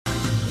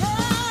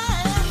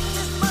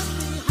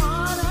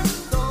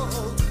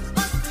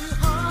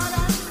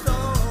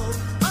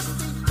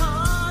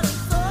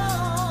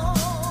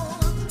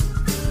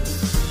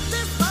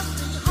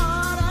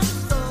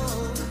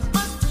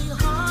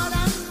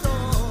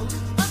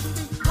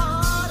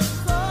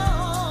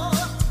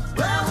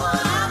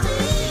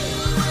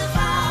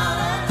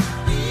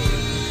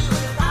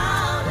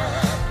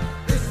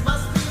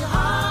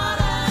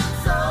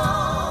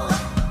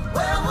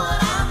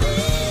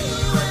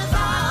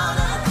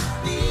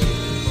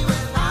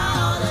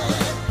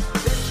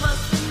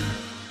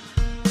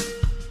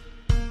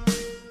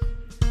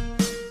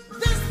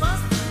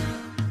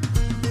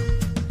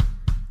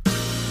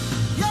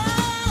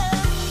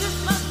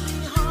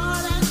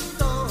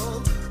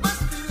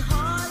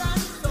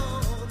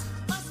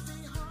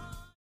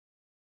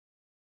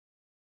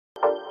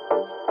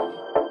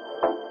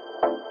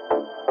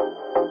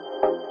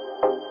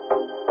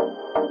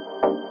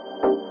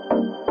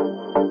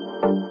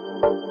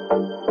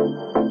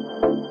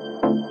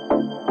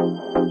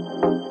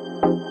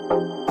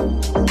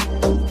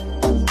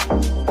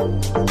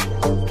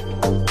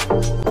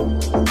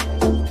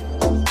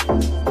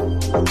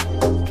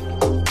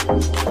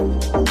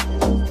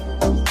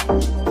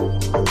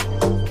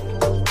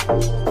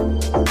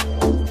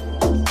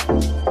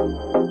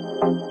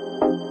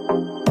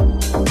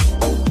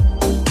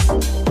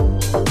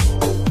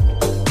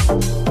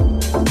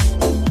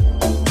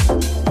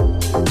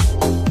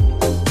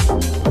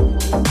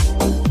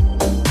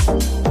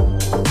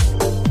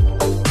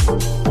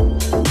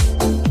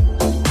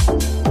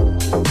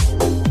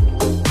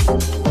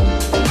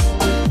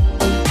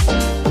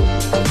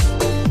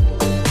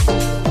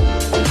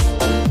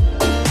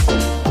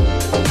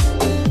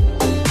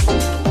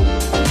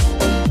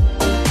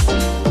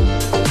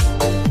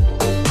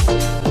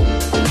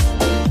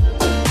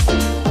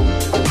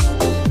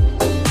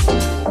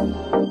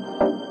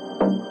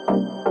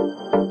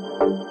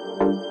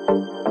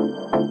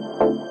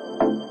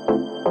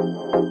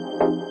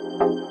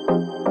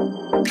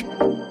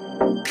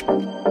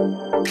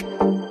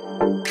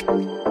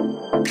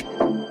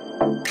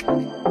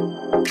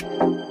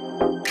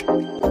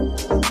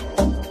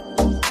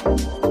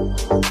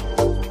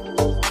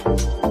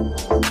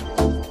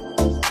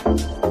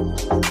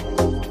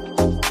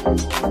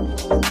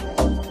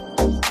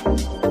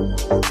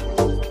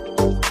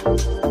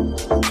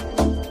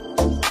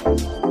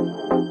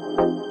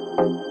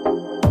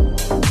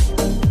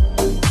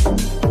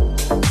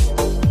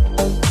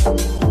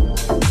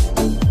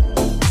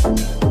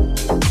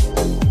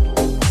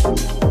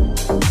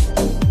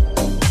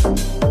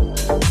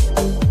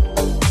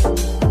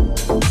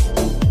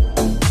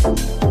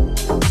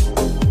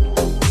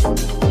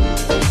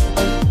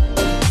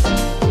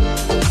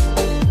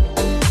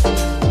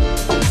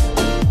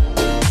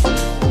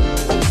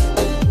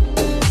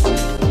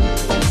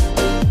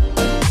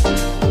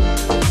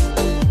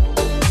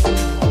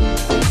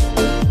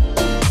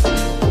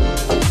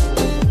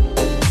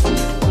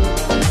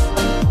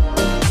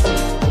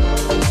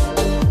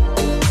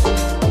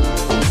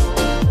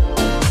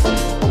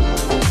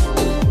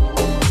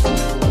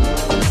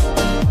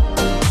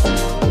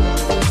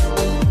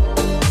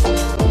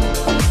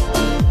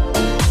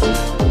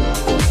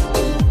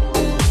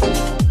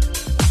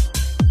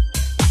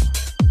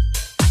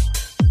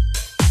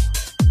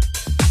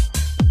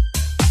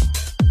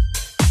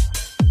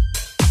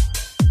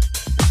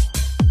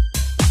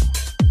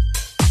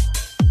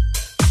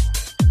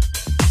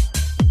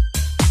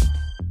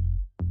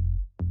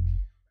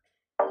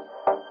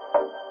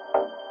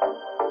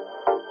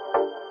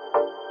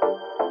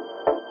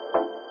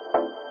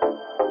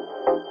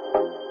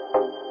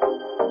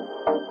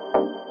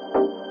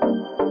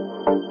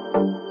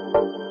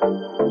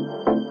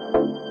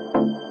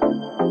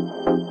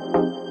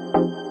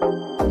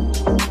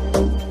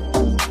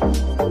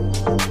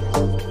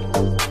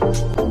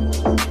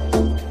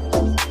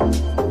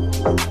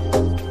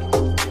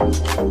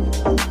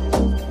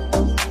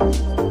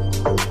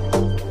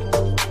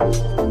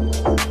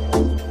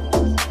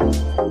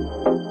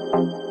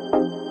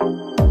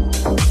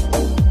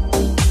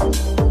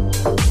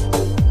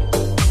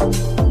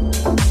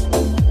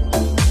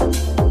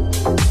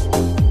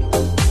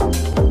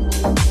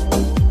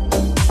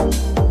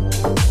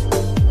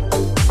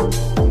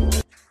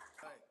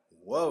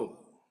Whoa.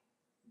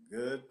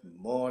 Good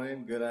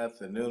morning, good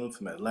afternoon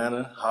from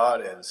Atlanta,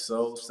 Heart and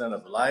Soul, Center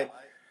of Light.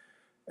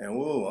 And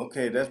whoa,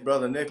 okay, that's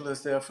Brother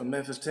Nicholas there from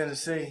Memphis,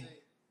 Tennessee.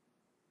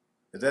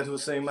 Is that who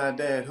sang My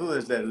Dad? Who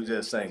is that who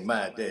just sang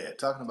My Dad?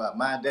 Talking about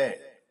my dad.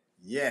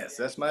 Yes,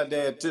 that's my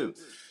dad too.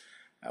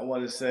 I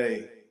want to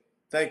say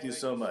thank you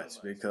so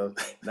much because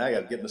now I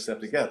got to get myself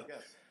together.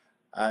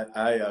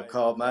 I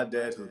called my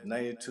dad, who's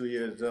 92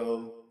 years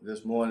old,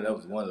 this morning. That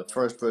was one of the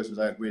first persons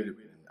I greeted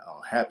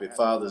on Happy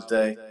Father's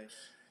Day.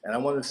 And I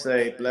want to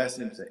say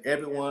blessings to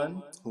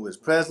everyone who is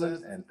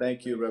present, and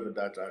thank you, Reverend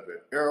Dr. Andre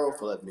Earl,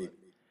 for letting me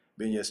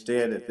be in your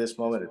stead at this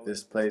moment, at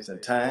this place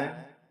and time.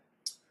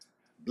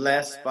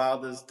 Bless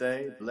Father's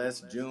Day, bless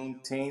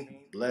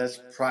Juneteenth, bless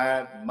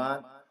Pride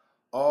Month.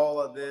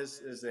 All of this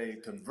is a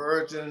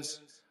convergence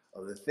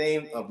of the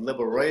theme of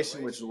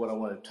liberation, which is what I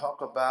want to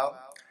talk about.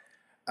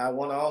 I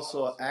want to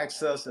also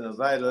access and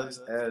invite us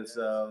as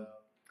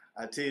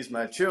I tease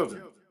my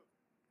children.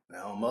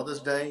 Now, on Mother's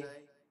Day,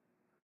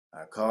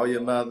 I call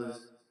your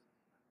mothers,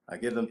 I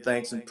give them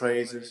thanks and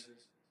praises.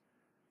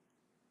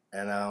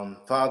 And on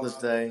Father's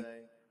Day,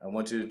 I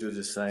want you to do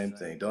the same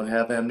thing. Don't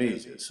have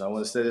amnesia. So I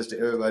want to say this to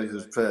everybody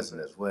who's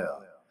present as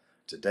well.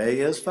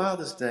 Today is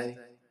Father's Day.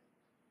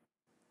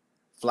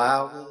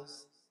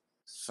 Flowers,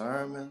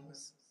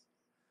 sermons,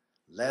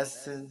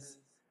 lessons,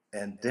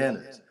 and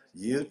dinners.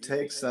 You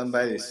take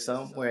somebody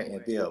somewhere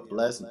and be a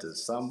blessing to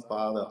some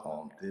father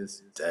on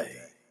this day.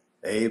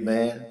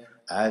 Amen,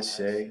 Ashe,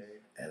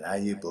 and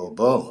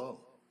Ayibobo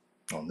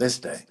on this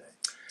day.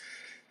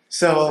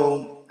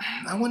 So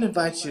I want to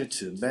invite you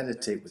to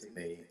meditate with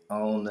me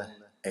on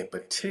a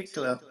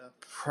particular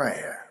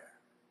prayer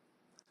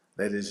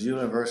that is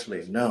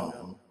universally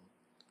known.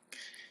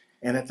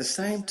 And at the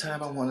same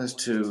time, I want us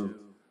to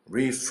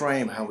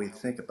reframe how we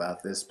think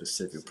about this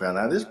specific prayer.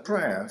 Now, this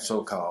prayer,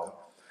 so-called,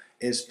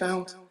 is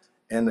found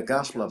in the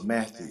Gospel of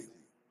Matthew.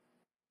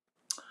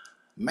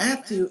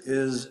 Matthew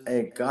is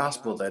a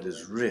gospel that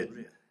is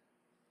written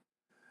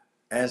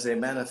as a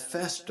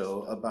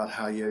manifesto about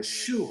how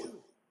Yeshua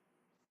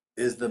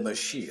is the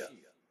Mashiach.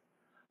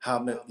 How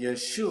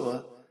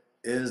Yeshua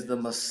is the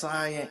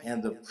Messiah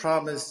and the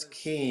promised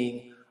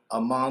king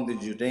among the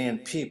Judean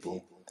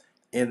people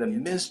in the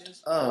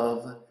midst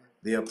of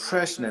the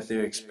oppression that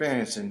they're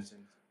experiencing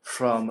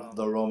from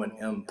the Roman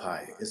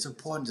Empire. It's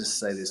important to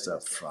say this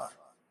up front.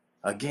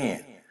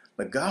 Again,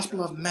 the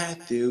Gospel of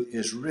Matthew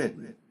is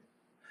written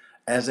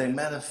as a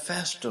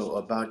manifesto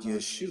about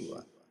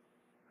Yeshua,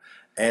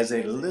 as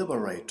a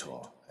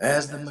liberator,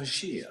 as the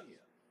Mashiach,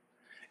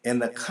 in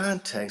the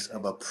context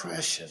of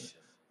oppression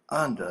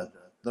under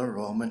the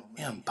Roman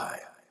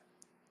Empire.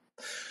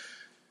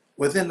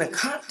 Within the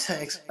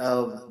context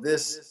of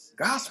this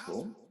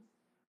gospel,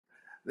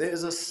 there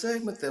is a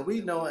segment that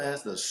we know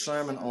as the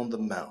Sermon on the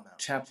Mount,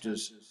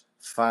 chapters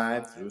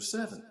 5 through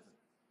 7.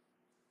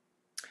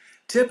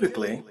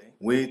 Typically,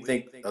 we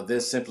think of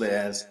this simply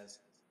as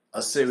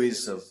a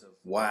series of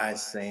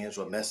wise sayings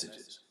or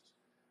messages.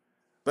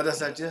 But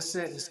as I just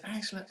said, it's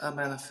actually a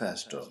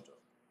manifesto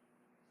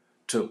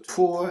to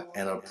poor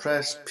and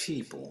oppressed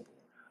people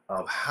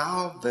of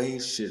how they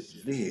should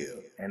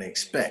live and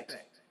expect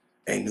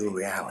a new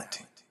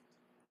reality.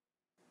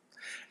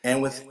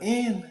 And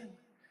within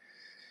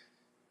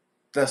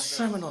the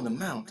Sermon on the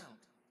Mount,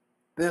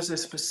 there's a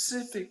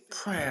specific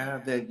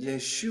prayer that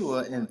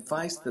Yeshua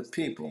invites the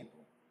people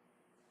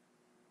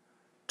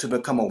to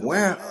become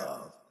aware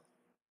of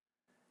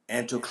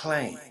and to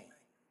claim.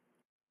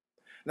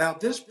 Now,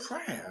 this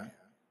prayer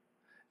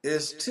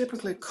is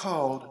typically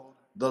called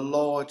the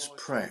Lord's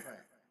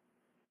Prayer.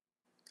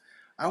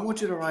 I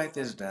want you to write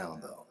this down,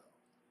 though.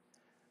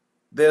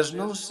 There's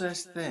no such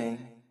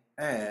thing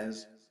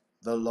as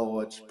the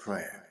Lord's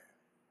Prayer.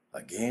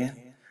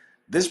 Again,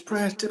 this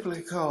prayer is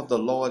typically called the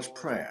Lord's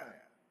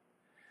Prayer,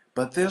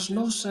 but there's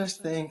no such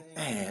thing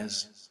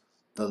as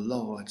the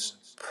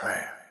Lord's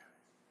Prayer.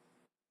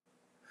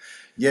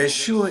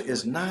 Yeshua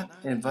is not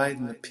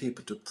inviting the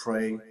people to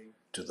pray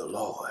to the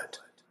Lord,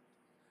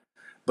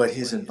 but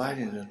he's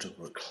inviting them to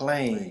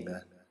proclaim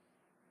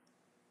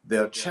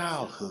their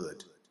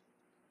childhood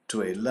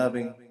to a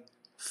loving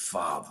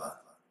Father.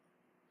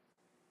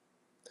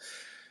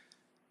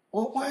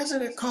 Well, why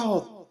isn't it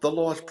called the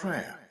Lord's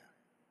Prayer?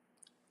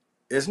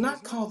 It's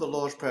not called the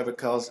Lord's Prayer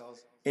because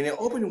in the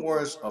opening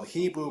words of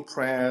Hebrew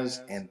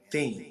prayers and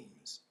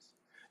themes,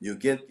 you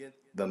get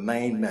the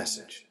main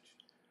message.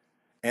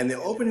 And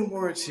the opening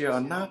words here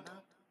are not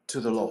to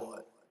the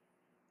Lord.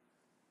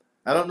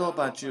 I don't know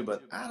about you,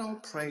 but I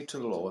don't pray to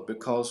the Lord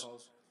because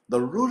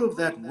the root of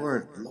that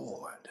word,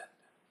 Lord,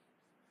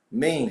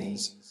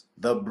 means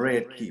the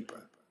bread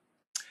keeper.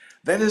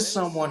 That is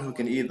someone who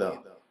can either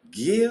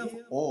give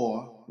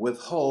or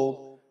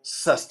withhold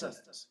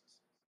sustenance.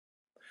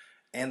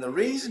 And the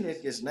reason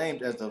it is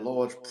named as the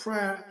Lord's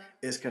Prayer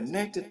is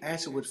connected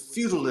actually with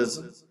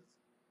feudalism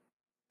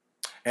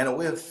and a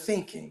way of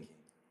thinking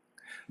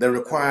that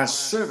requires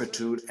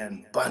servitude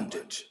and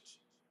bondage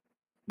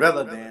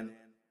rather than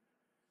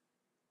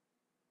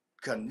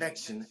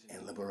connection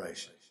and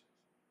liberation.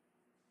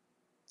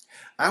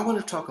 I want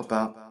to talk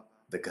about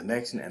the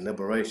connection and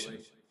liberation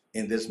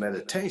in this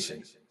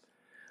meditation.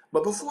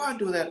 But before I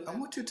do that, I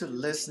want you to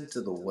listen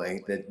to the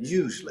way that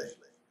usually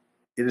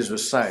it is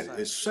recited.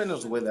 It's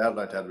certainly the way that I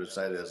learned how to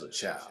recite it as a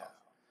child.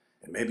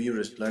 And maybe you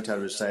learned how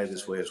to recite it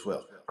this way as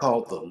well,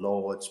 called the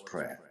Lord's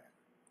Prayer.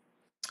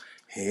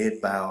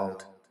 Head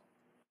bowed,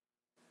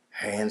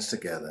 hands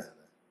together,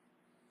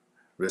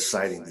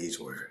 reciting these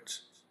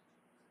words.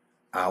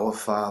 Our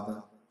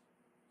Father,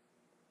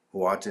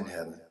 who art in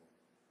heaven,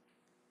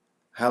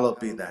 hallowed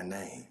be thy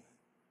name.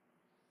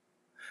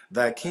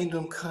 Thy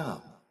kingdom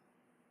come,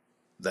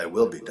 thy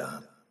will be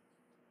done,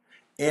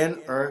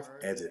 in earth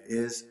as it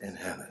is in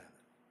heaven.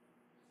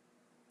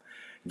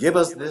 Give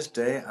us this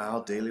day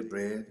our daily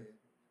bread,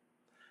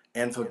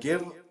 and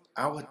forgive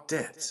our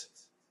debts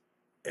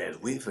as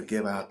we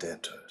forgive our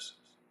debtors.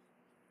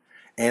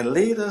 And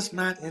lead us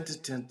not into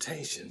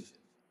temptation,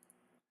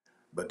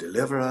 but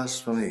deliver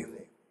us from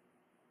evil.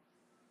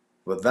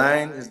 For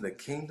thine is the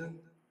kingdom,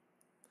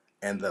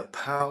 and the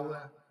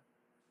power,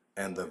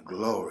 and the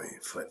glory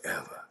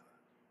forever.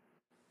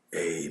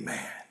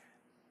 Amen.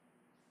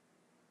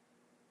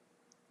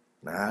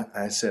 Now,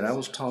 I said I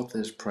was taught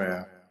this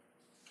prayer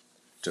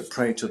to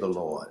pray to the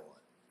Lord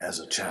as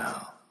a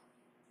child.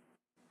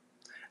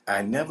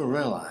 I never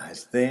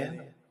realized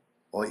then,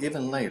 or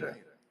even later,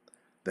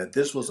 that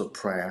this was a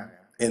prayer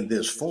in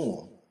this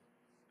form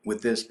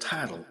with this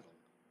title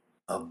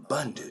of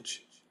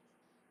bondage,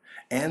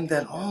 and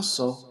that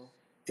also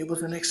it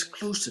was an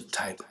exclusive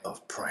type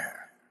of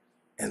prayer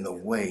in the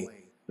way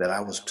that I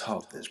was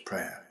taught this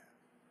prayer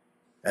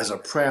as a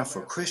prayer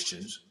for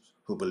Christians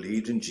who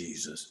believed in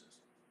Jesus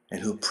and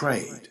who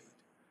prayed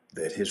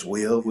that his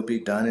will would be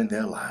done in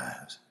their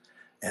lives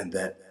and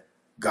that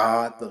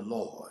God the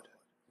Lord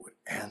would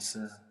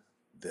answer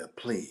their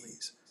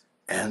pleas,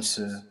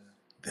 answer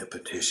their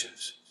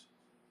petitions.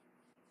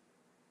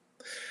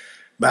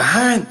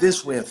 Behind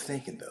this way of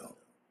thinking, though,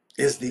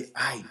 is the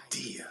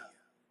idea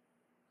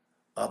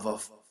of a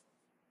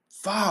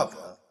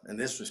father, in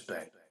this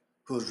respect,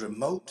 who's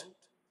remote,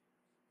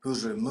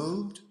 who's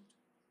removed,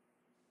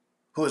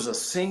 who is a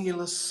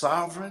singular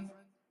sovereign,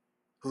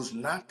 who's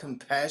not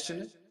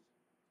compassionate,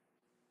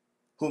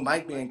 who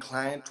might be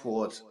inclined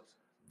towards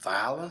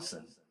violence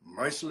and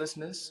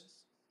mercilessness.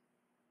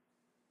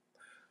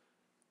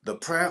 The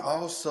prayer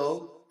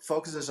also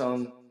focuses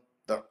on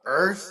the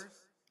earth,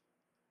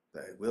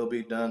 that it will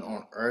be done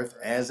on earth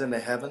as in the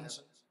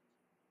heavens.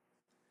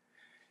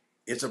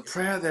 It's a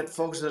prayer that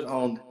focuses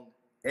on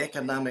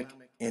economic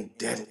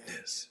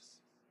indebtedness.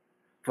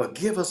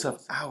 Forgive us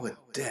of our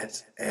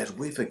debts as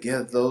we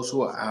forgive those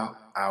who are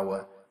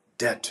our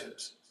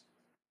debtors.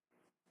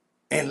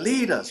 And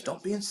lead us,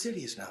 don't be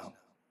insidious now,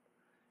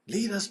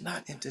 lead us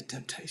not into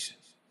temptation,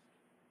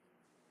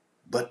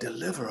 but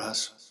deliver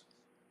us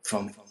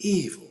from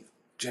evil,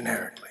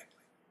 generically.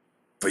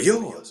 For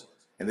yours,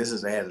 and this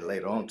is added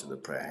later on to the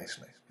prayer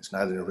actually, it's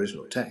not in the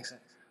original text.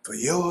 For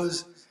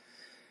yours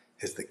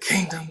is the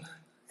kingdom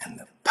and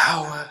the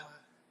power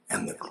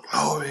and the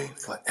glory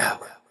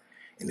forever.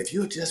 And if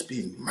you'll just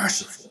be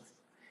merciful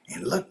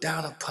and look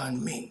down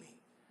upon me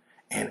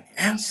and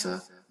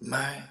answer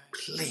my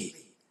plea,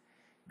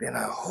 then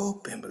I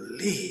hope and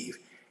believe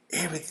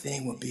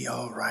everything will be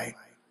all right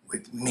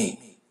with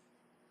me.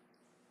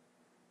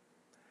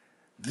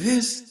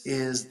 This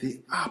is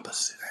the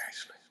opposite,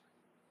 actually,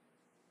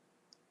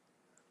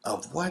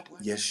 of what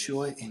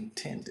Yeshua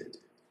intended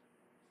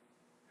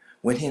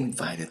when he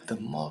invited the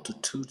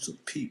multitudes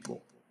of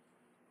people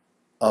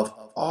of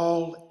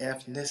all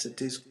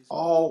ethnicities,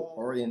 all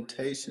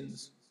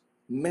orientations,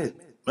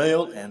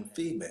 male and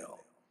female,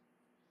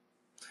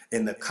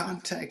 in the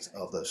context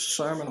of the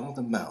Sermon on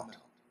the Mount,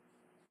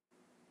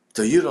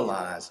 to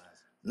utilize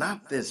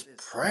not this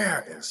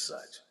prayer as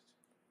such,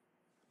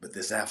 but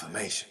this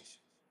affirmation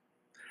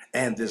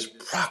and this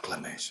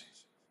proclamation,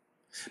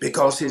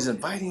 because he's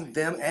inviting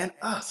them and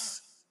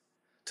us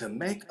to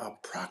make a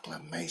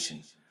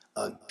proclamation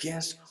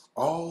against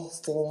all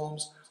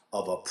forms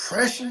of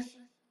oppression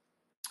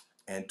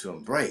and to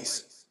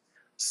embrace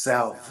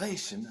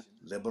salvation,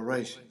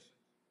 liberation,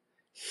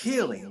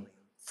 healing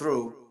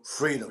through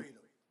freedom,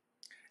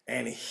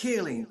 and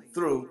healing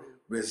through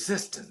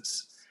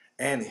resistance,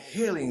 and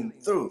healing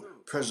through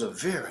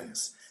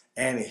perseverance,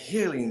 and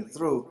healing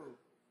through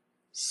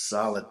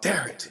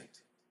solidarity.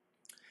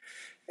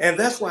 And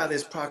that's why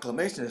this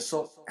proclamation is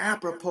so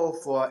apropos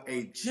for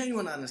a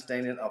genuine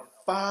understanding of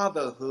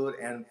fatherhood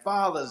and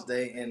Father's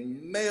Day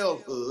and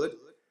malehood,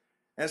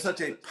 and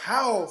such a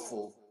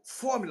powerful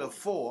formula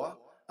for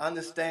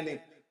understanding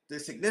the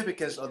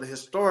significance of the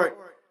historic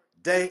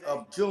day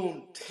of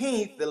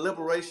Juneteenth, the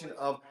liberation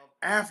of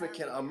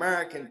African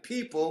American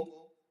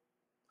people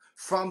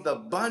from the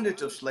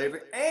bondage of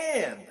slavery,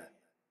 and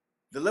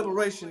the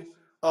liberation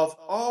of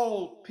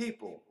all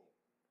people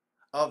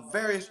of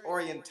various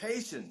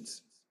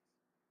orientations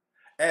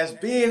as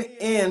being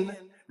in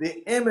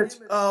the image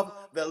of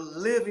the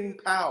living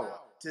power,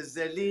 to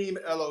Zelim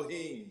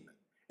Elohim,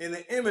 in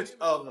the image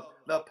of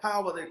the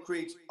power that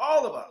creates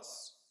all of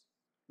us,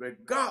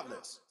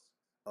 regardless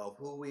of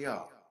who we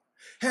are.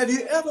 Have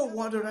you ever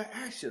wondered or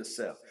asked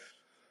yourself,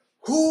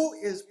 who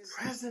is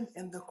present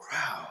in the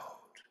crowd?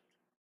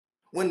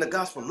 When the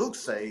Gospel Luke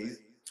says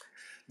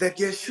that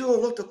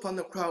Yeshua looked upon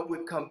the crowd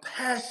with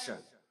compassion,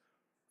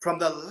 from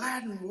the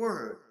Latin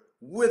word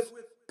with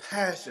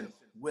passion,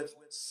 with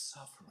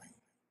suffering,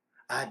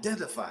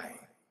 identifying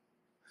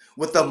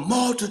with the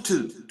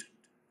multitude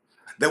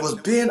that was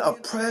being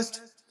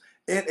oppressed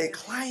in a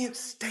client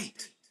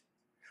state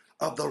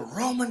of the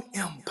Roman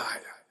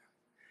Empire.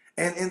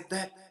 And in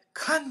that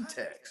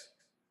context,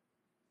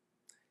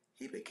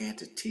 he began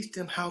to teach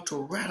them how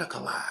to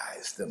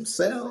radicalize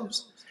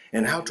themselves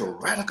and how to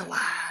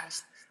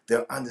radicalize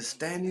their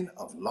understanding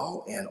of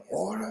law and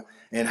order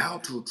and how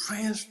to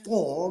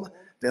transform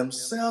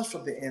themselves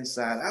from the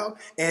inside out.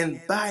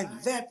 And by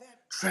that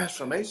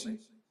transformation,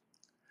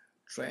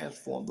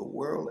 transform the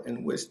world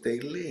in which they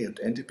lived,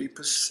 and to be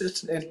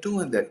persistent in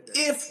doing that.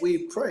 If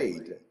we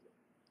prayed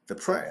the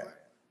prayer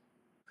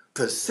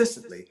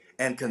persistently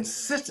and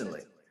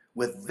consistently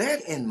with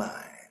that in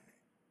mind,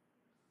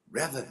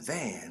 rather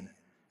than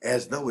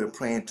as though we're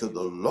praying to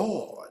the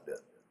Lord,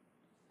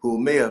 who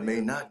may or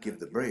may not give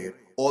the bread,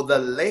 or the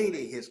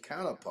lady, his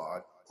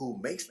counterpart, who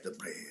makes the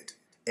bread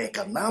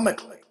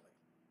economically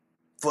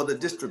for the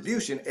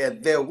distribution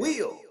at their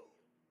will,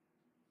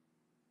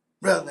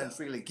 rather than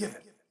freely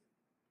given,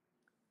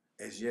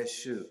 as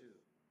Yeshua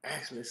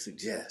actually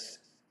suggests,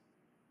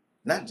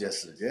 not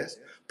just suggests,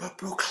 but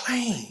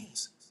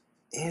proclaims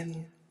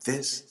in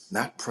this,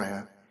 not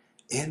prayer,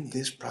 in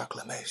this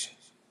proclamation.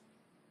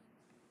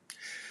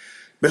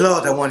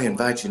 Beloved, I want to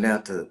invite you now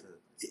to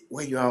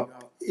where you are,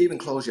 even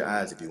close your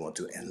eyes if you want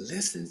to, and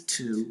listen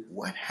to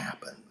what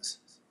happens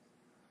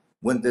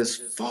when this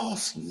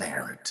false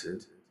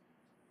narrative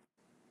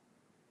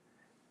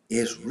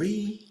is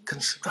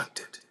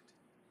reconstructed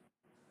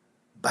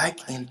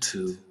back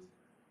into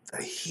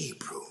the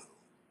Hebrew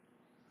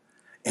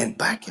and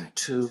back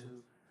into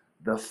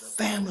the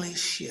family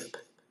ship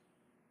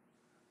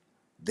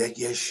that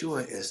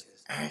Yeshua is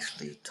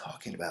actually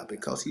talking about,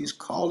 because he's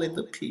calling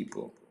the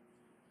people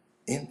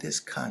in this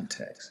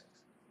context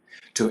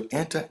to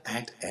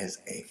interact as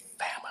a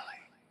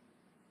family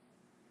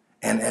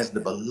and as the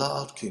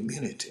beloved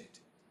community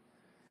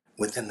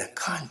within the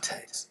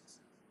context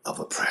of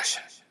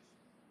oppression.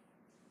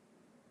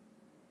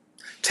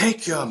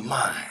 Take your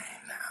mind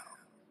now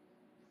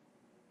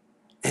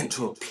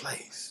into a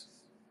place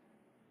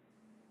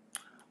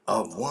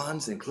of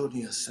ones,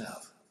 including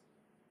yourself,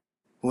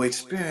 who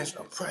experience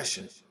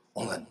oppression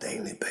on a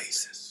daily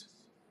basis,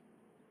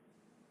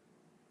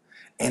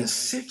 and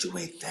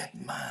situate that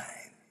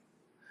mind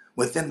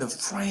within the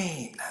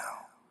frame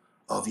now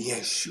of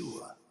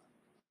Yeshua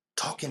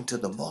talking to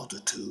the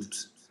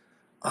multitudes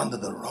under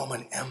the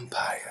Roman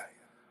Empire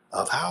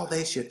of how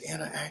they should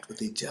interact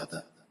with each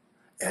other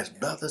as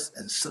brothers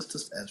and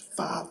sisters, as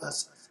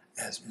fathers,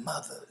 as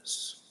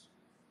mothers,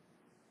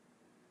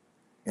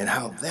 and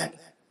how that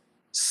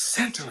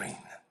centering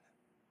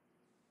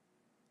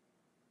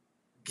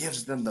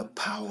gives them the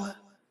power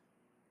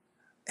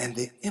and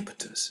the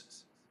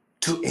impetus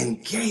to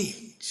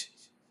engage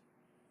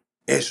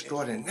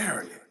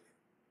extraordinarily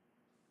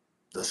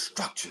the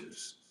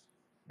structures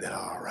that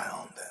are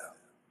around them.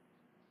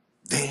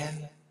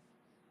 Then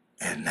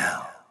and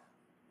now,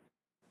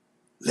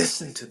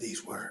 listen to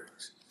these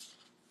words,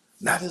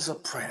 not as a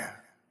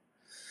prayer,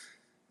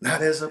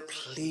 not as a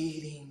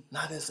pleading,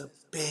 not as a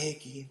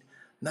begging,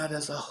 not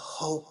as a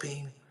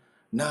hoping,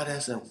 not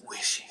as a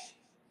wishing,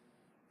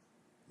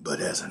 but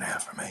as an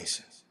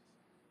affirmation.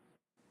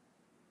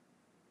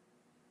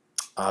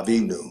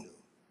 Avinu,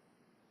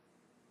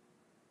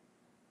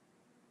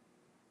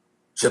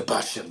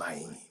 Shabbat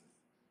Shemayim,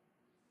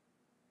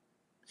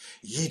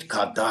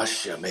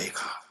 Yidkadash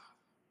Shemeka,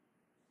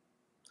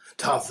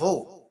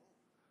 Tavo,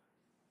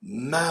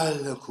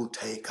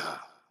 Malakuteka,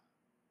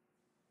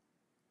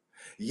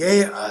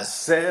 Ye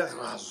Aser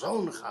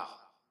Razoncha,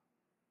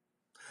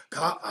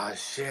 Ka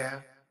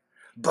Asher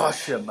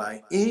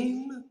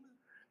Bashemayim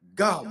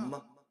Gam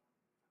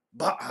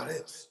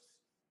Ba'aretz,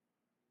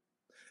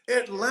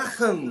 Et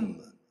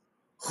Lechem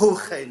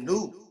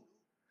Huchenu,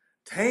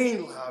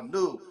 Tain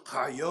Lanu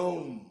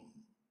Hayom,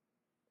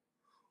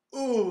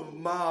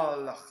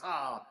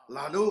 Umalacha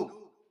Lanu,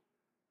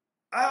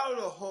 Al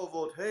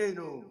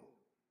Hovotenu,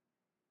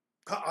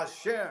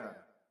 Ka'asher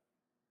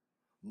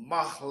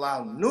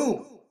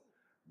Machlanu,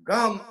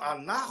 Gam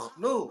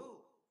Anachnu,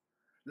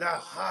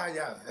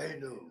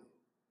 Lahayavenu,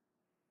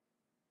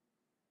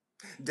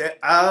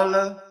 De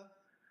Al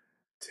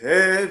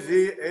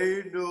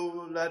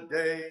Tevienu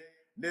Lade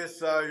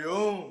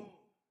Nisayum,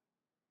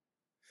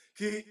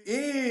 Ki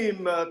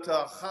Im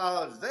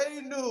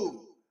Tachazenu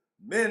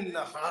Min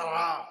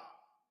Hara,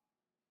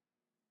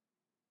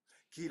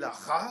 Ki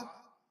Lacha,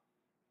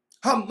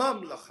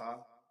 Hamamlacha,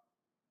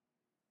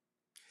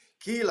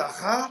 Ki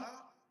Lacha,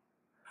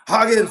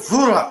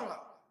 Hagevura,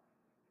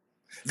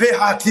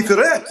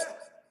 Vehatiferet,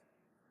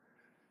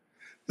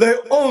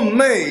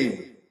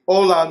 Le'omei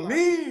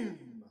Olamim.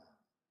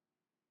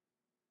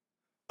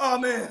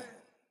 Amen.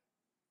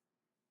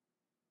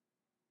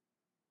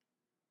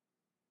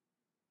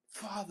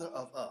 Father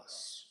of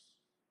us.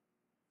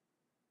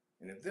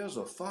 And if there's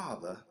a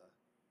father,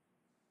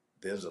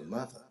 there's a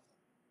mother.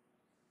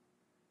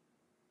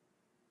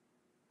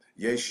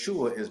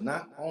 Yeshua is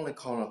not only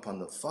calling upon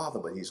the father,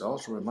 but he's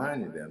also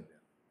reminding them,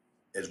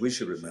 as we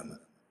should remember,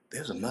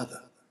 there's a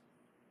mother.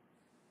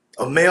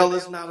 A male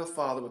is not a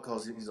father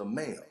because he's a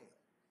male.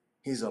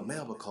 He's a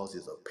male because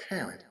he's a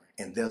parent,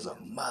 and there's a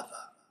mother.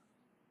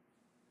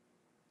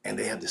 And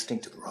they have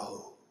distinctive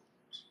roles.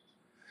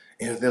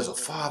 And if there's a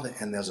father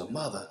and there's a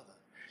mother,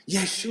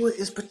 Yeshua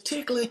is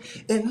particularly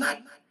in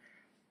not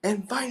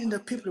inviting the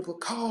people to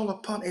call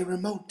upon a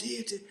remote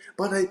deity,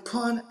 but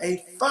upon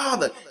a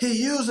father.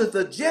 He uses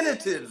the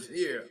genitive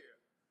here.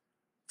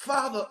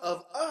 Father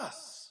of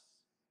us,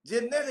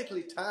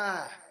 genetically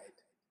tied.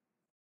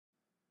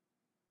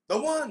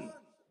 The one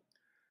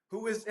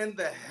who is in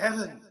the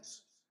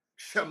heavens,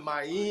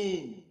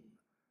 Shemayim,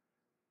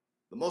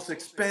 the most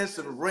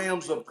expansive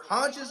realms of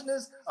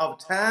consciousness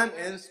of time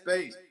and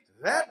space.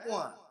 That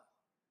one.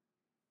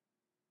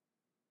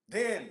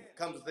 Then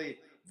comes the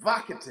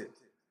vocative,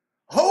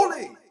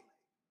 holy,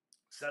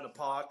 set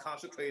apart,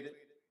 consecrated,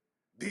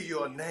 be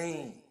your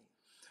name.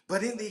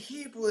 But in the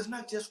Hebrew, it's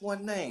not just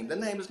one name. The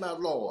name is not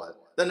Lord.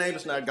 The name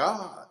is not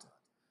God.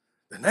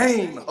 The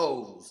name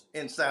holds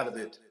inside of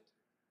it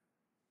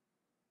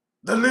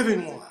the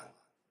living one.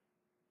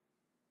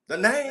 The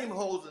name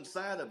holds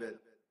inside of it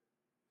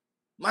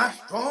my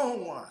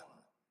strong one.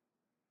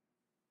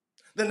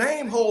 The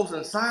name holds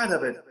inside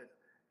of it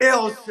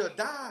El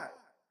Shaddai,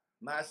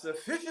 my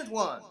sufficient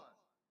one,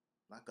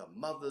 like a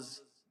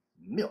mother's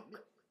milk.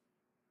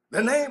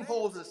 The name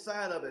holds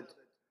inside of it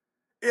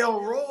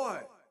El Roy,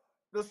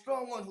 the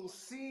strong one who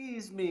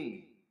sees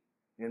me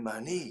in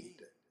my need.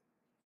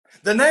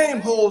 The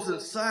name holds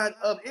inside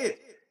of it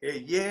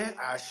yeah,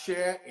 I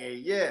share,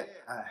 yeah,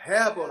 I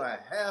have what I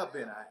have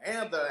been, I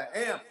am that I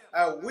am,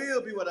 I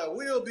will be what I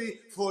will be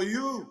for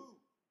you.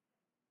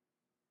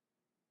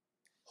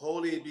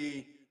 Holy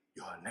be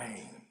your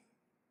name.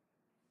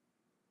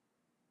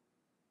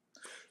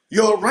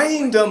 Your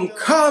reigndom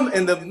come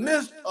in the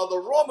midst of the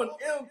Roman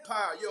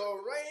Empire. Your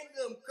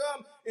reigndom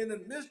come in the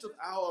midst of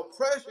our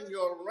oppression.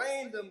 Your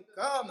reigndom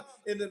come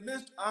in the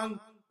midst of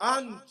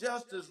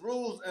injustice,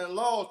 rules, and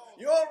laws.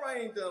 Your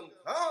reigndom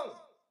come.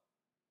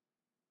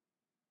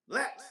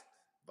 Let,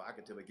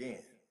 vocative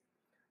again,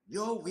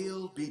 your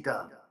will be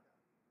done.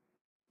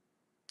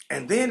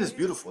 And then it's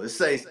beautiful. It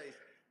says,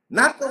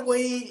 not the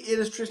way it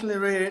is traditionally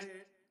read,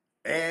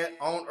 and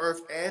on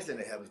earth as in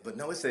the heavens, but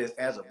no, it says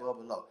as above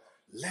below.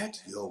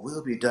 Let your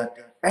will be done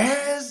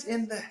as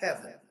in the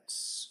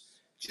heavens.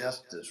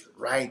 Justice,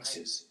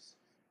 righteous,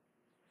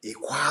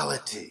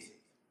 equality,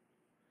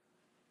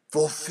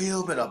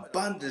 fulfillment,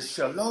 abundance,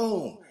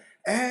 shalom,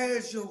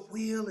 as your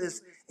will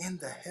is in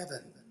the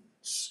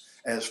heavens,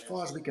 as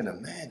far as we can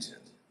imagine.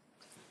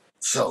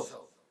 So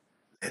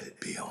let it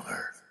be on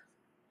earth,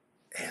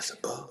 as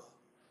above,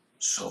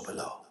 so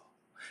below,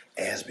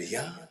 as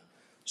beyond,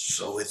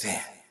 so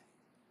within.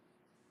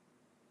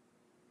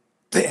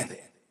 Then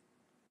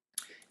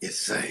it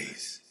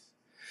says,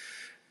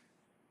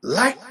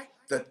 like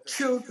the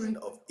children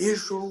of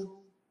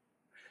Israel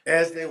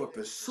as they were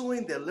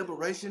pursuing their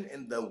liberation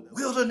in the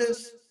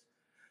wilderness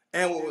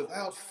and were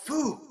without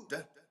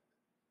food,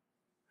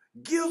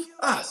 give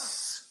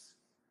us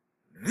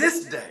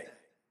this day,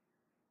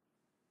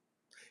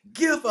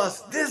 give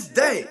us this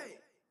day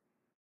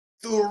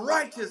through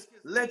righteous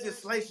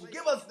legislation,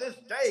 give us this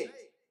day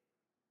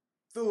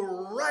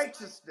through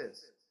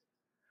righteousness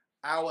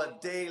our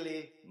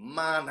daily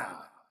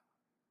manna,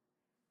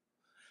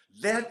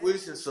 that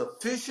which is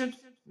sufficient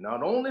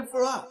not only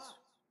for us,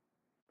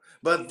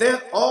 but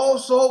that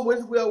also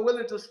which we are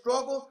willing to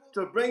struggle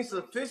to bring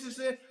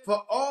sufficiency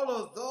for all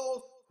of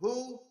those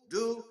who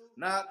do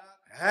not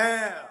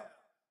have.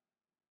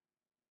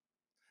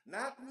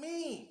 Not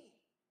me,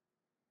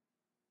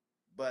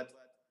 but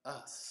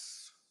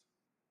us.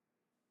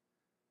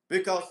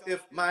 Because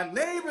if my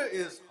neighbor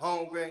is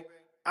hungry,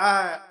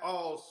 I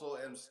also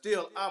am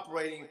still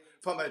operating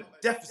from a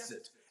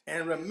deficit.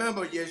 And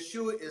remember,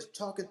 Yeshua is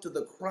talking to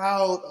the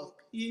crowd of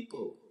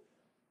people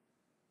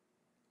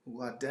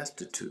who are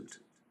destitute.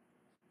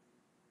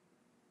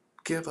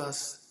 Give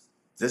us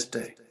this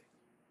day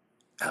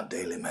our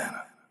daily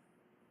manna.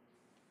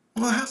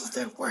 Well, how does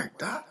that work,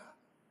 Doc?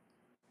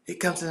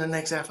 It comes in the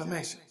next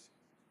affirmation.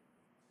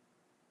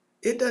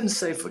 It doesn't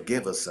say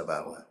forgive us of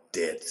our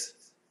debts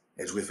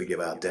as we forgive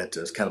our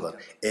debtors, kind of an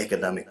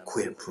economic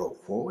quid pro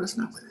quo. That's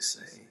not what it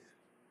says.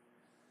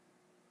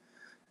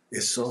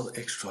 It's so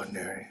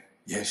extraordinary.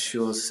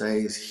 Yeshua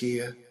says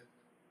here,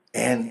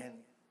 and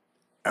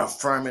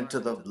affirming to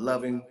the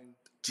loving,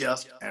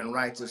 just, and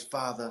righteous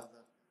Father,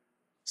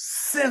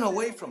 send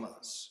away from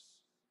us,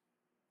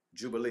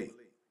 Jubilee,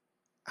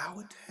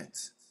 our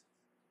debts,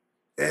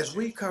 as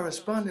we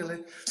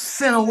correspondingly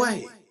send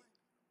away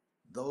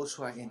those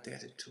who are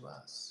indebted to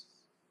us.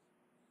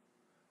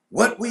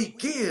 What we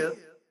give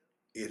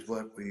is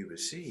what we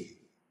receive.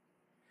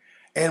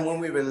 And when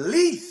we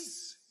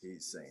release,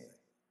 he's saying,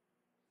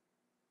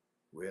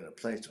 we're in a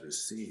place to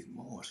receive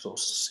more. So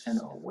send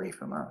away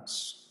from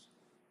us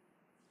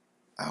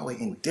our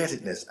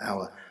indebtedness,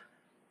 our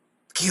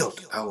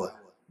guilt, our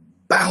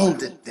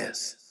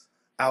boundedness,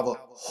 our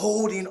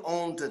holding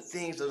on to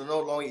things that are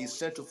no longer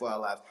essential for our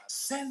lives.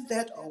 Send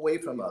that away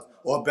from us.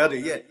 Or better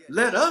yet,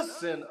 let us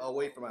send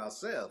away from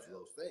ourselves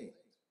those things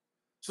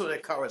so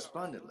that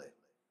correspondingly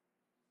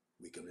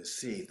we can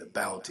receive the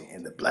bounty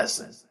and the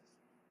blessing.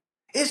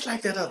 It's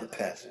like that other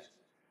passage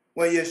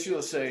where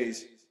Yeshua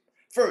says,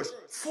 first,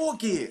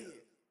 forgive.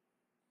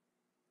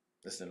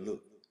 Listen,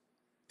 Luke.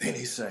 Then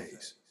he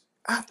says,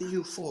 after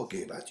you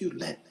forgive, after you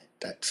let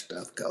that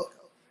stuff go,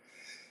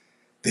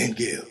 then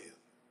give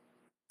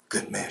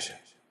good measure,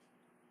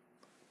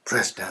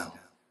 pressed down,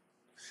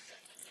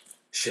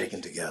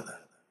 shaken together.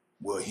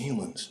 Will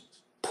humans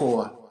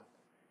pour?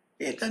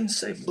 It doesn't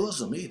say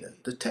bosom either.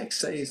 The text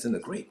says in the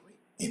Greek,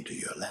 into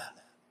your lap.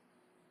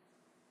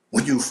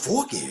 When you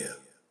forgive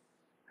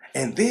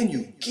and then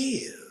you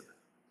give,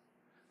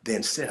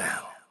 then sit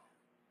down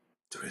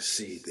to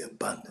receive the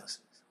abundance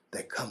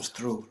that comes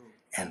through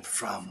and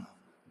from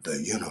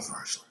the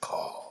universal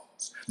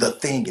cause, the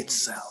thing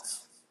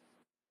itself.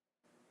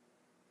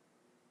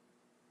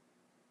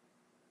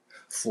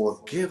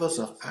 Forgive us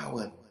of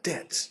our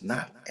debts,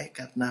 not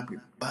economic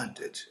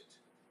bondage,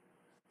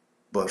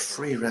 but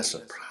free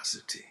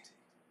reciprocity,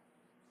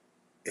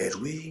 as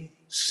we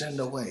send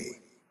away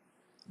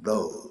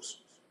those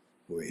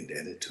who are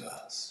indebted to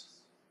us.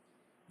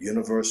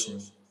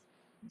 Universal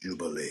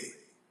Jubilee.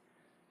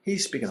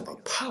 He's speaking of a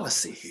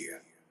policy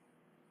here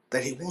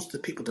that he wants the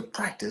people to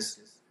practice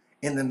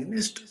in the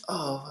midst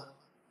of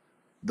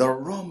the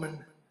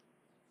Roman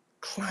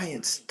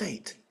client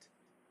state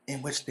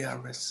in which they are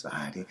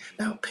residing.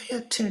 Now pay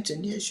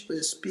attention. Yeshua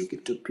is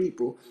speaking to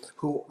people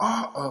who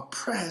are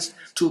oppressed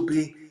to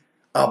be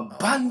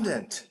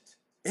abundant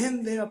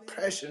in their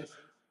oppression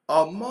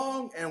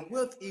among and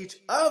with each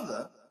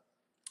other,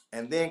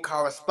 and then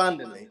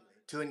correspondingly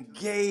to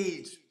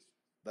engage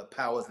the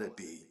powers that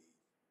be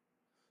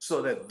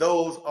so that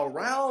those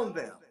around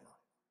them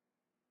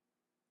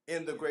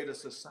in the greater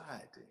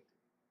society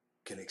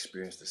can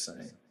experience the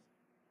same.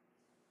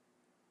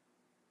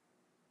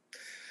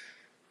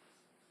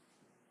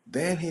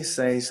 Then he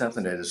says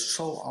something that is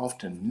so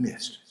often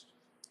missed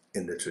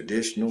in the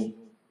traditional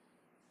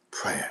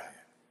prayer.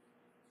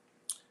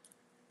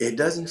 It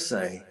doesn't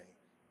say,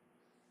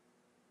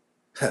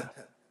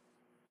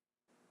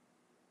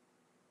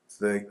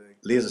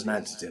 lead us not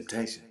into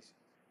temptation.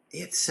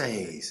 It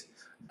says,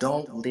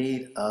 don't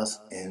lead us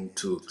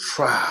into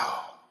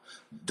trial.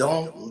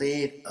 Don't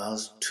lead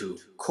us to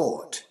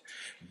court.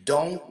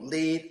 Don't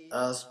lead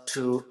us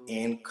to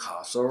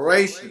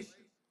incarceration.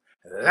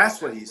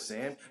 That's what he's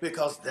saying,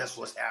 because that's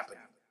what's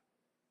happening.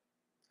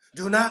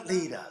 Do not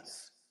lead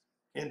us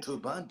into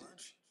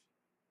bondage,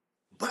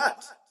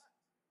 but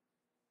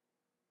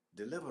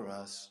deliver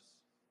us,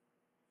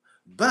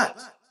 but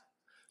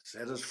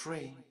set us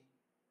free,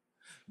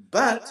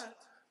 but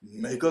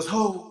make us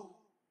whole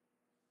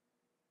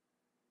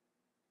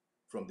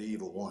from the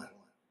evil one.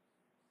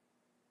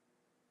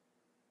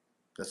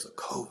 That's a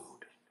code.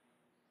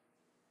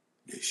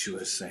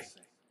 Yeshua is saying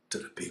to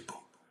the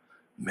people,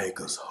 make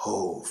us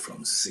whole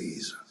from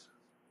Caesar.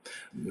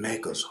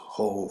 Make us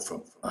whole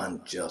from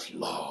unjust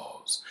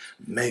laws.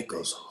 Make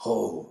us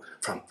whole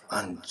from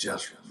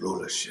unjust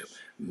rulership.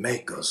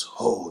 Make us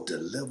whole.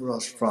 Deliver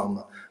us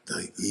from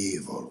the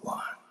evil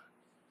one.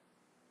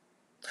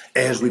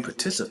 As we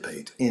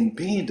participate in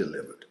being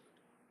delivered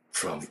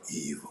from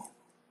evil.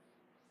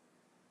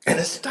 And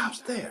it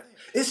stops there.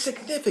 It's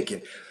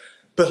significant.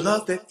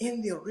 Beloved, that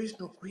in the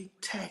original Greek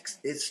text,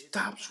 it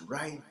stops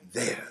right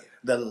there.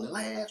 The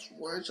last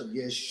words of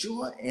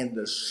Yeshua in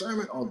the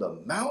Sermon on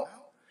the Mount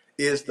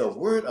is the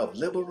word of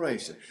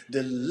liberation.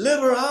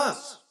 Deliver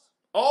us,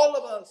 all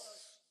of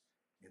us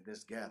in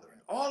this gathering,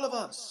 all of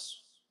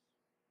us,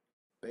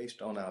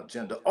 based on our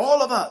gender,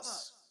 all of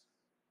us,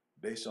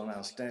 based on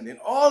our standing,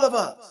 all of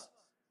us,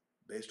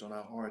 based on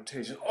our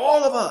orientation,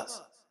 all of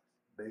us,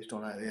 based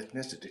on our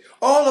ethnicity,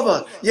 all of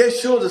us.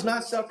 Yeshua does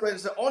not separate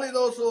and say only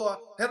those who are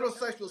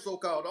heterosexual,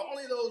 so-called, or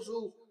only those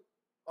who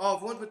are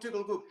of one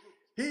particular group.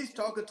 He's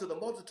talking to the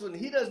multitude, and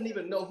he doesn't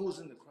even know who's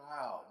in the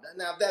crowd.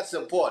 Now, that's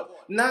important.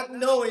 Not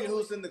knowing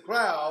who's in the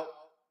crowd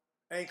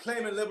and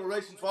claiming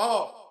liberation for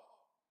all.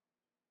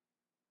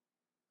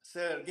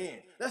 Say it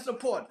again. That's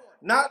important.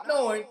 Not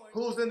knowing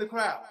who's in the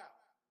crowd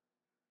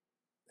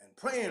and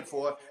praying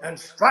for and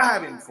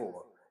striving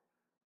for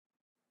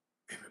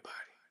everybody.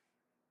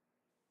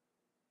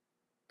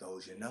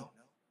 Those you know,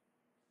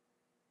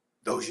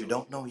 those you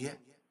don't know yet,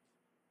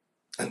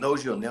 and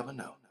those you'll never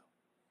know.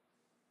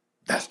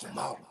 That's the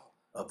model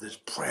of this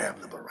prayer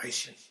of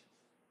liberation.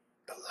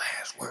 The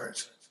last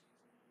words.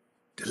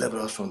 Deliver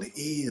us from the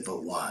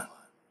evil one.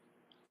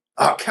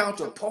 Our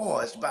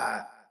counterpoise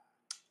by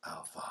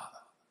our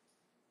Father,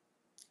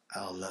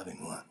 our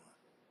loving one,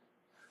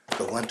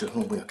 the one to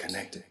whom we are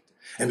connected.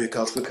 And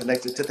because we're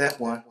connected to that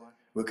one,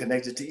 we're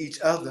connected to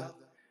each other.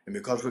 And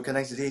because we're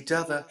connected to each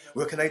other,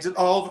 we're connected to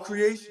all the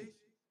creation.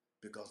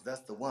 Because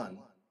that's the one,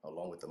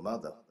 along with the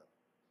mother,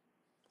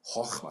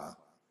 Chokhmah,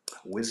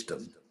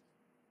 wisdom,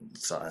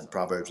 in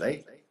Proverbs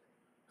 8,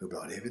 who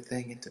brought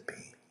everything into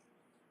being.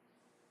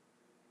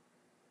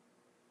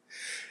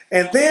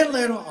 And then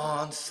later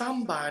on,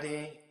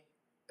 somebody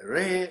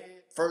read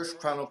 1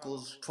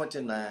 Chronicles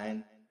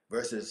 29,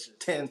 verses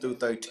 10 through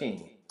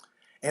 13.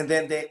 And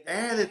then they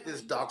added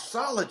this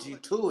doxology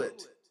to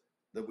it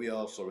that we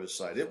also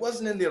recite. It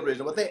wasn't in the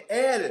original, but they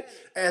added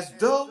as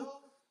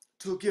though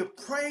to give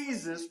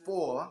praises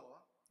for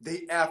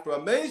the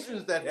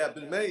affirmations that have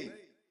been made.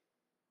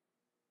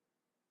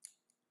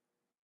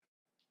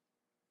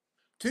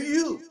 To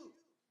you,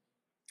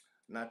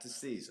 not to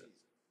Caesar.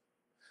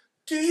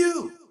 To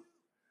you,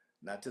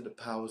 not to the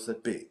powers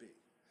that be.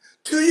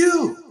 To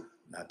you,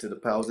 not to the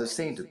powers that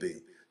seem to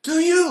be. To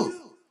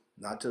you,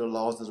 not to the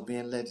laws that are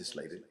being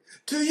legislated.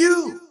 To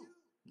you,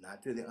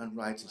 not to the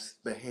unrighteous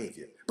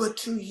behavior, but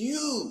to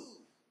you,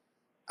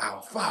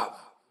 our Father,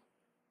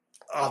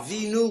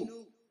 Avinu,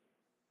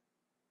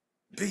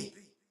 be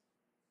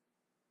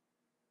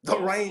the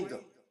reign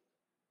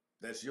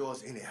that's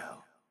yours anyhow,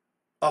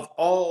 of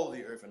all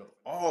the earth and of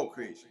all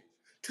creation.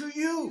 To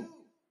you,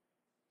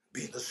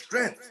 be the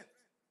strength.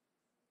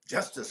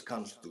 Justice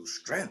comes through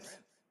strength.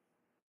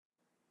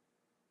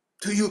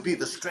 To you be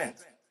the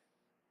strength.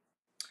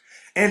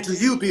 And to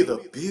you be the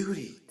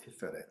beauty,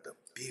 Tiferet, the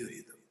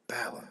beauty, the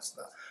balance,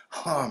 the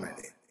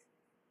harmony,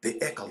 the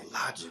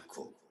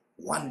ecological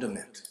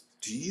wonderment.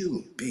 To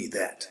you be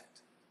that.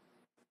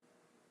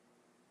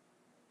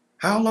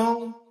 How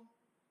long?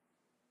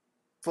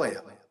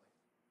 Forever.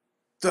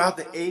 Throughout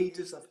the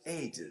ages of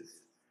ages.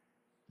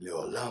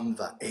 Leolam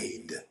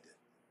va'ed.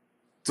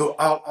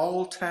 Throughout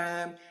all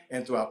time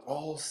and throughout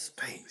all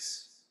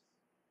space.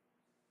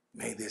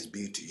 May this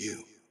be to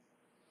you.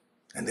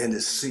 And then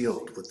it's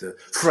sealed with the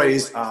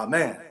phrase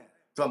Amen,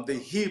 from the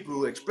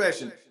Hebrew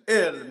expression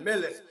El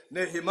Melech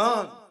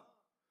Nehiman,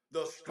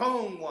 the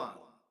strong one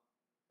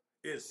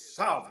is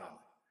sovereign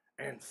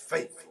and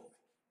faithful.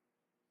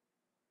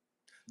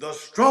 The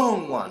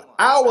strong one,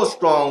 our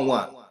strong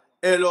one,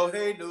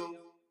 Eloheinu,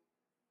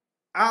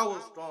 Our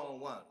strong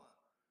one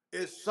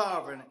is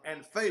sovereign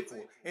and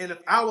faithful. And if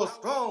our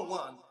strong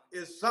one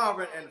is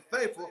sovereign and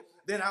faithful,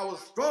 then our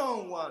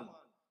strong one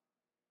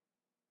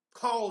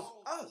calls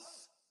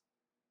us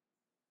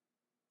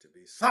to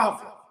be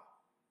sovereign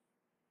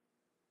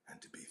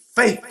and to be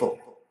faithful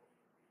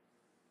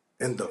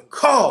in the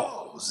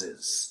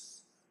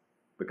causes,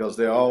 because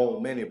they're all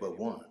many but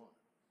one,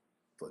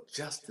 for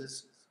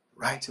justice,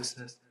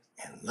 righteousness,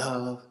 and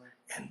love,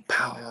 and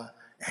power,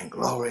 and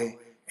glory,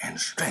 and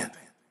strength.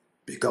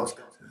 Because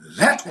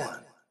that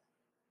one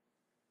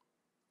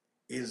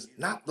is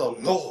not the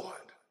Lord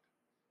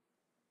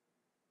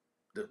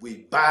that we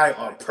buy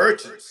or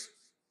purchase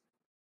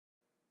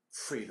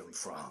freedom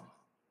from,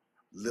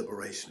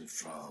 liberation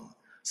from,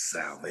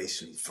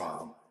 salvation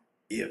from,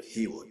 if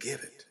he will give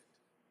it,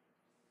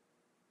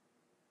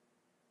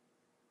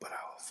 but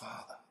our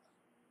Father,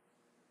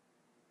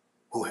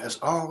 who has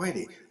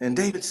already, and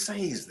David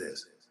says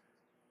this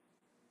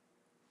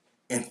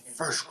in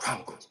First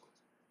Chronicles,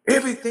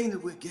 everything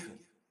that we're given,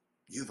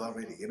 you've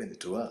already given it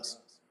to us.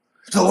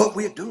 So what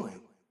we're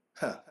doing,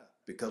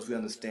 because we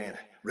understand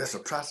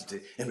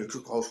reciprocity, and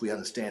because we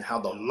understand how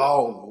the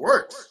law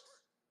works,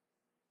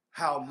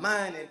 how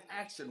mind and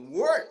action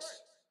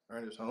works,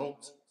 Ernest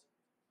Holmes,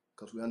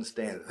 because we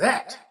understand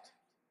that,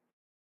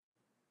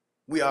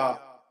 we are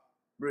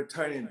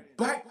returning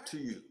back to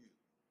you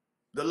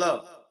the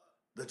love,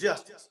 the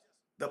justice,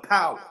 the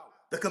power,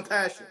 the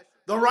compassion,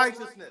 the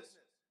righteousness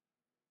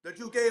that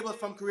you gave us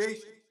from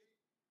creation.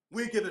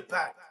 We give it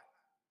back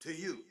to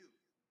you.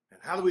 And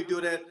how do we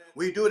do that?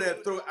 We do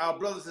that through our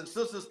brothers and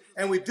sisters,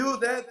 and we do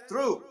that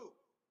through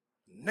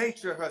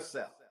nature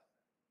herself.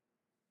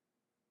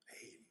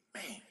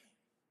 Amen.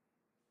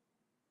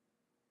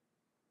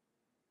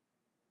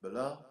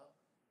 Beloved,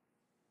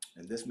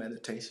 in this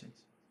meditation,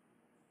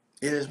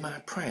 it is my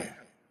prayer.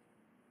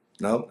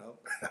 No,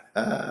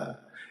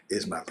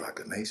 it's my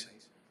proclamation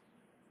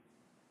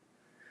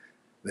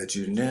that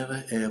you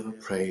never ever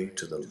pray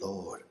to the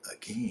Lord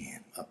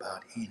again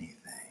about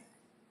anything,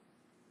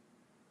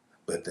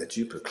 but that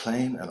you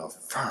proclaim and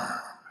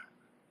affirm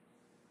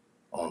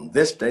on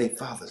this day,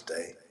 Father's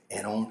Day,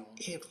 and on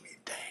every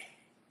day,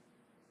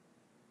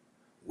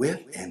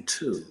 with and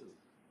to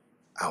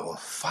our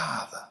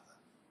Father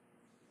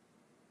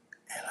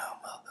and our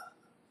Mother.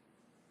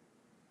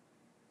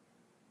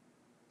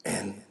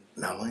 And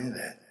not only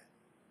that,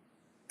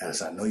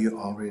 as I know you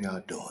already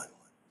are doing,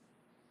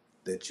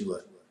 that you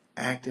are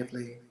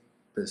actively,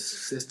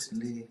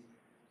 persistently,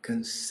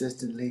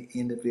 consistently,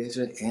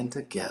 individually, and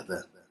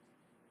together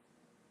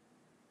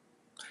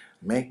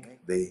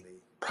make the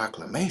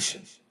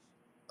proclamation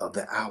of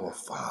the Our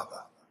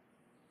Father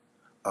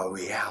a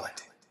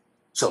reality.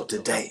 So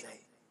today,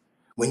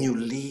 when you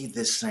leave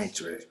this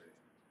sanctuary,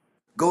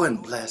 go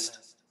and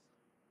bless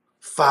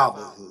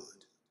fatherhood.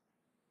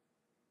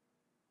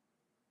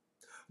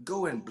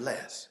 Go and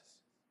bless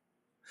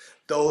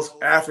those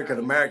African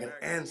American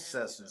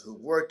ancestors who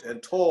worked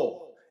and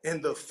toiled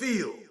in the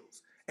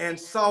fields and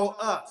saw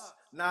us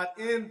not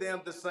in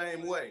them the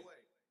same way.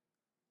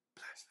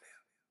 Bless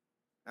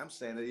them. I'm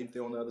saying it even if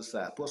they're on the other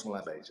side. Put some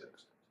life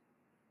agents.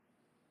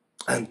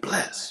 And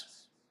bless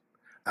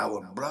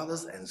our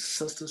brothers and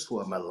sisters who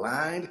are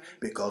maligned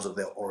because of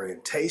their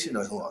orientation,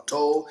 or who are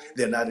told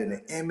they're not in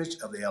the image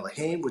of the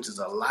Elohim, which is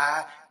a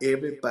lie.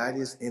 Everybody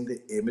is in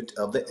the image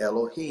of the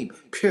Elohim,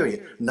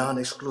 period. None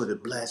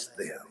excluded. Bless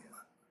them.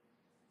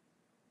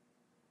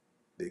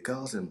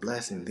 Because in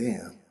blessing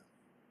them,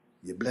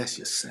 you bless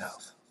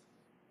yourself.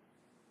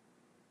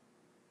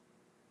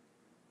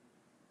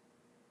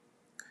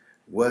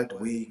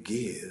 What we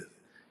give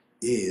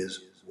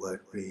is what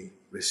we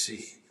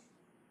receive.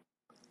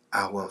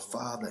 Our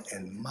father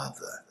and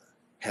mother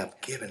have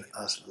given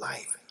us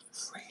life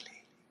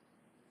freely.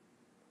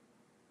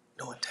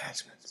 No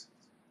attachments.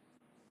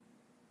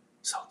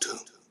 So too,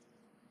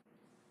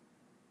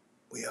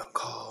 we are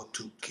called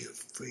to give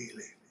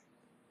freely.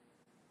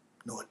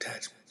 No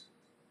attachments.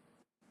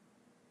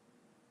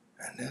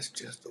 And that's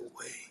just the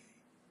way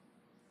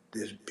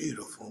this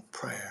beautiful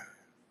prayer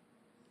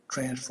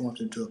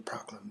transforms into a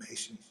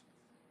proclamation.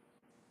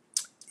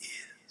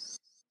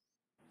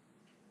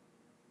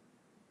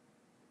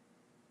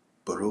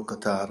 Baruch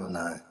atah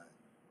Adonai,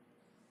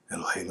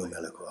 Eloheinu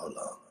melech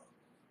haolam.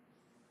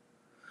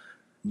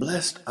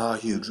 Blessed are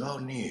you, draw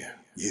near,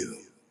 you,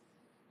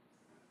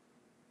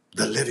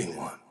 the living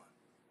one,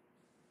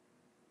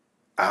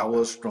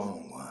 our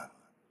strong one,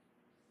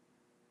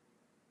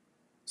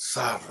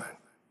 sovereign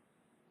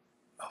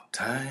of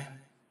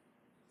time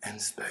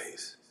and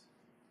space,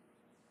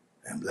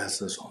 and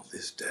bless us on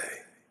this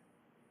day,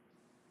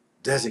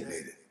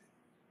 designated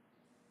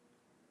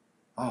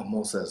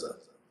almost as a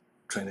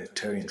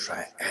Trinitarian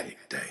triadic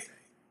day,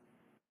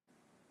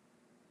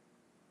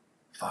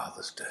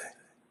 Father's Day,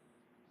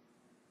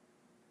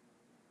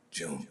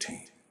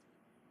 Juneteenth,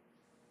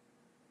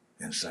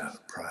 inside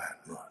of Pride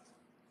Month.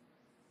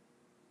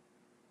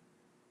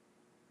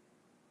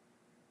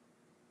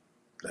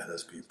 Let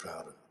us be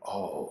proud of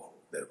all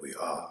that we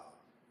are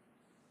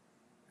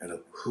and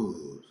of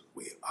whose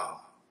we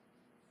are.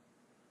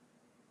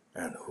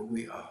 and who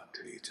we are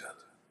to each other,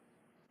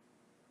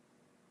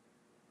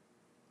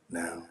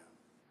 now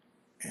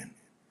and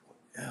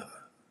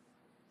forever.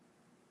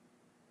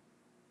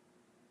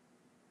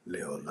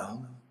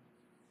 Leolam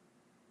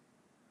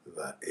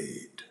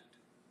Va'ed.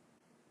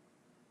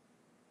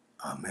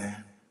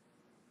 Amen.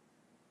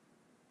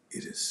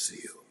 It is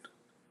sealed.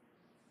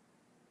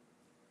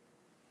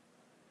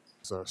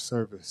 Our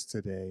service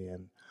today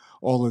and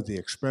all of the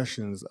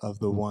expressions of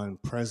the one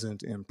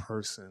present in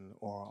person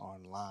or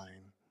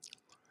online.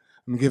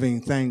 I'm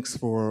giving thanks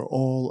for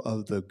all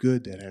of the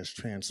good that has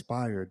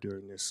transpired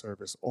during this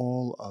service,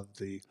 all of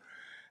the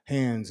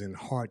hands and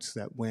hearts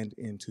that went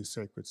into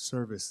sacred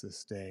service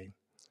this day.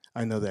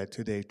 I know that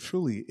today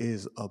truly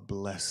is a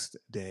blessed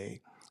day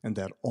and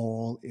that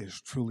all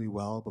is truly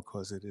well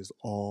because it is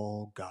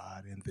all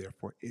God and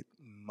therefore it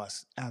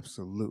must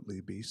absolutely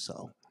be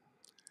so.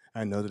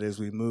 I know that as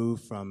we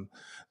move from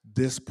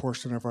this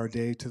portion of our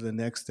day to the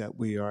next, that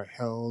we are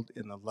held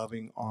in the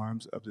loving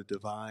arms of the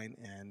divine,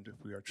 and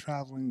if we are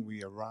traveling,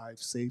 we arrive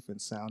safe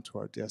and sound to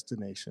our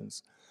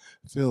destinations,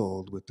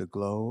 filled with the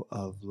glow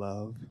of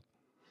love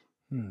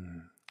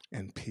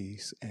and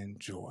peace and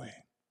joy.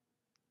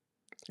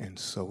 And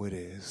so it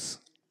is.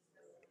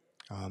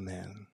 Amen.